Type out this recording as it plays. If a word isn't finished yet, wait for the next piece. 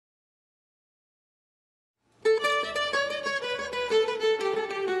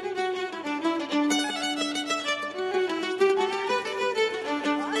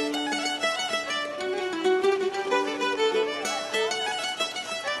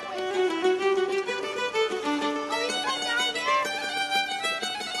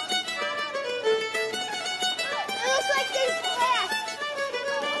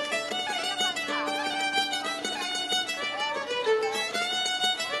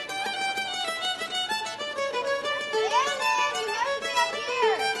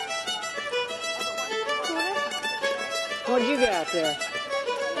What you got there?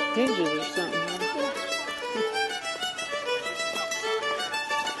 Hinges or something, huh?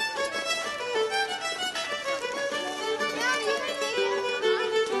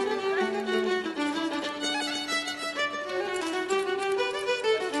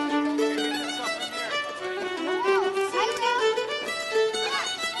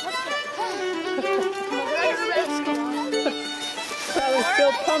 Probably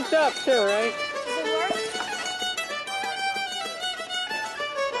still pumped up too, right?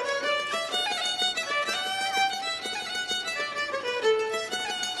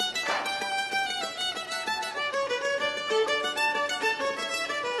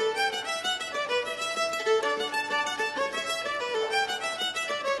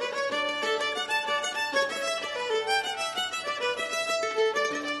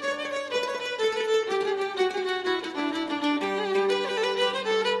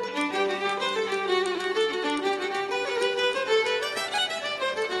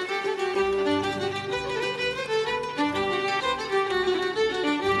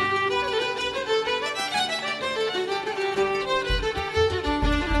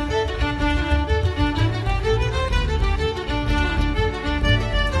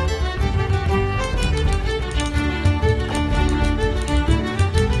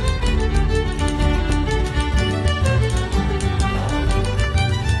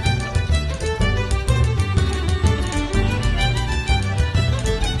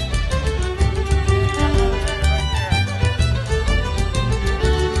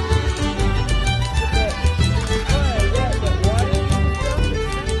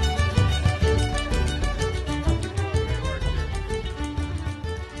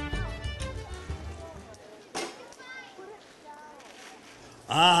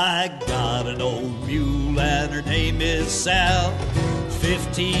 I got an old mule and her name is Sal,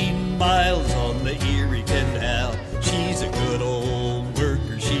 15 miles on the Erie Canal. She's a good old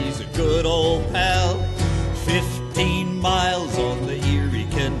worker, she's a good old pal, 15 miles on the Erie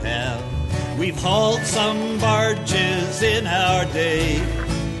Canal. We've hauled some barges in our day,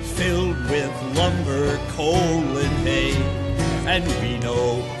 filled with lumber, coal and hay, and we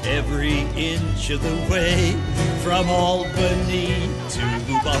know every inch of the way from Albany to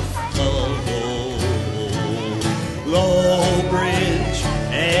Buffalo. Low Bridge,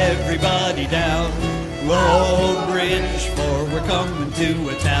 everybody down. Low Bridge, for we're coming to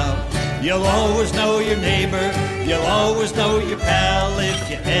a town. You'll always know your neighbor, you'll always know your pal if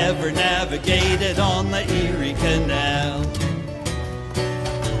you ever navigated on the Erie Canal.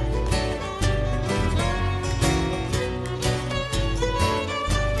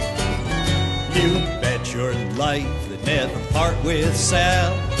 You bet your life that never part with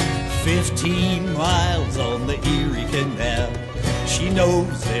Sal, 15 miles on the Erie Canal. She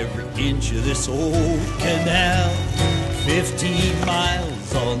knows every inch of this old canal, 15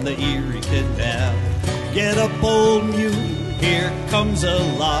 miles on the Erie Canal. Get up, old mule, here comes a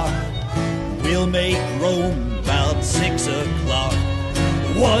lock. We'll make Rome about 6 o'clock.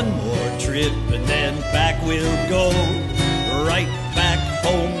 One more trip and then back we'll go, right back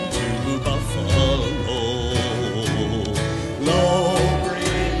home to Buffalo. Low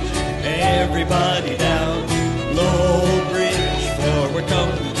Bridge, everybody down. Low Bridge, for we're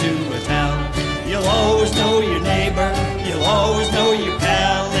coming to a town. You'll always know your neighbor, you'll always know your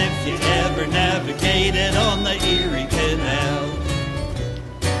pal if you ever navigated on the Erie Canal.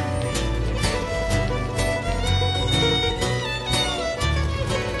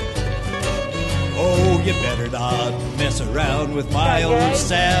 Oh, you better not mess around with my old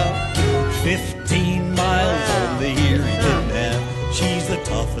Sal, 15 miles on the Erie Canal. She's the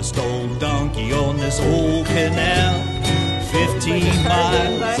toughest old donkey on this old canal, 15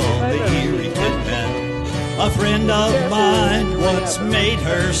 miles on the Erie Canal. A friend of mine once made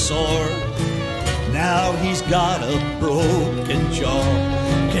her sore. Now he's got a broken jaw,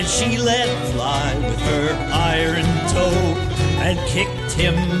 'cause she let fly with her iron toe and kicked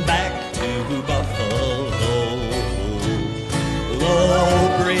him back to Buffalo.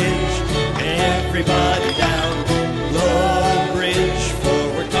 Low Bridge, everybody down. Low Bridge, for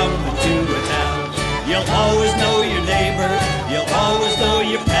we're coming to a town. You'll always know your neighbor, you'll always know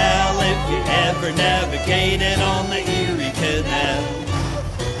your pal if you ever navigated on the Erie Canal.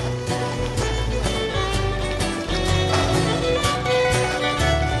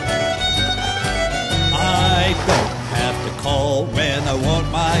 I don't have to call when I want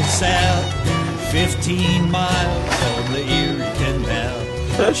my Sal, 15 miles on the Erie Canal.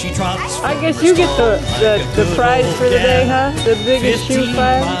 She trots I guess you get the prize for the day, huh? The biggest shoe 15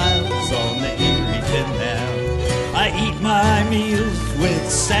 prize? miles on the Erie Canal. I eat my meals with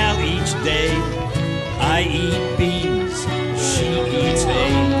Sal each day. I eat beans she eats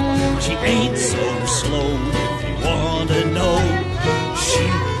hay. She ain't so slow if you wanna know. She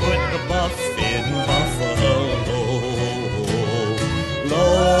put the buff in Buffalo.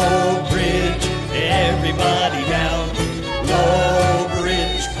 Low Bridge, everybody down. Low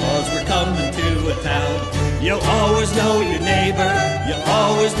Bridge, 'cause we're coming to a town. You'll always know your neighbor, you'll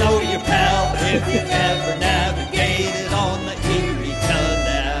always know your pal, if you ever navigated on the Erie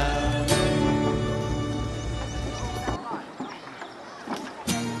Canal.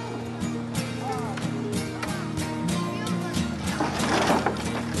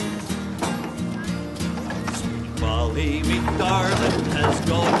 Sweet Molly, me darling, has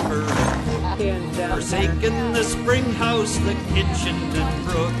gone for forsaken the spring house, the kitchen and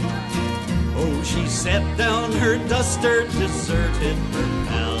brook. Oh, she set down her duster, deserted her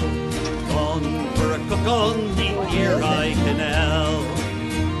pal, gone for a cook on the Erie Canal.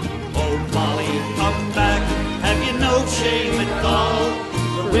 Oh, Molly, come back, have you no shame at all?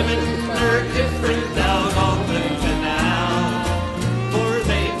 The women are different out on the canal, for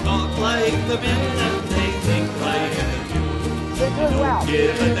they talk like the men and they think like the Jews. They don't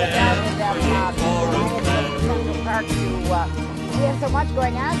give a damn for the we have so much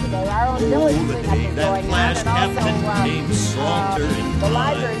going on today. Our own village cleanup is going on, and also the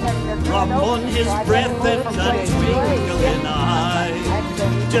library having their Rum on his breath and a twinkle in the eye,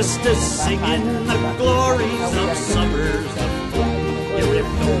 just to sing in the glories of summers. You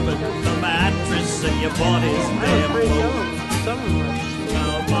ripped open the mattress and you bought his damn clothes.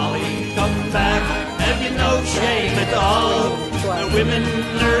 Now, Molly, come back, have you no shame at all? The women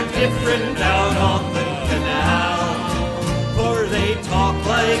are different out on the canal, for they talk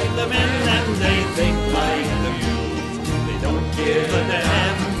like the men and they think like the mules. They don't give a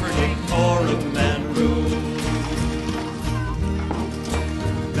damn for decorum and rules.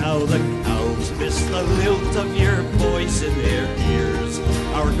 Now the cows miss the lilt of your voice in their ears.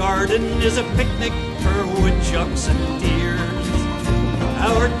 Our garden is a picnic for woodchucks and deers.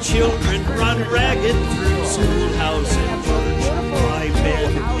 Our children run ragged through schoolhouse and church. My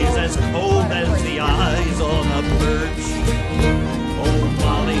bed is as cold as the eyes on a perch. Oh,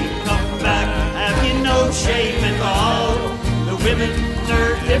 Molly, come back, have you no shame at all? The women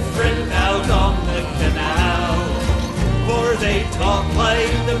are different out on the canal, for they talk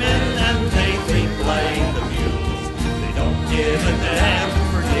like the men and they think like the mules. They don't give a damn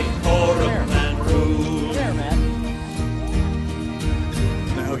for decorum and rules.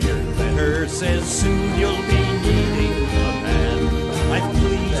 Now your letter says soon you'll be needing a man. I've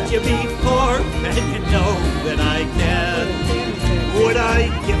pleased you before, and you know that I can. Would I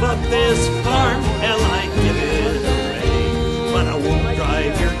give up this farm? Hell, I'd give it away, but I won't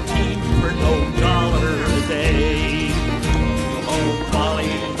drive your team for no dollar a day. Oh,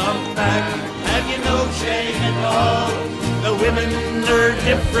 Molly, come back, have you no shame at all? The women are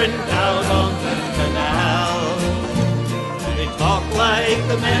different out on the canal. They talk like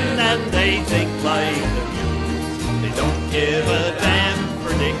the men and they think like the mules. They don't give a damn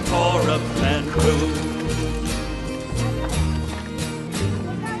for decorum and rules.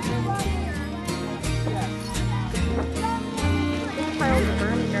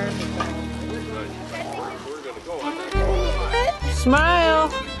 Smile.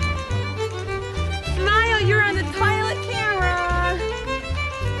 Smile, you're on the toilet camera.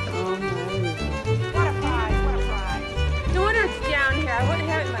 What a prize, what a prize. No wonder it's down here. I wouldn't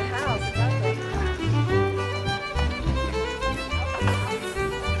have it in my house. It's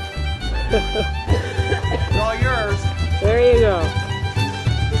ugly.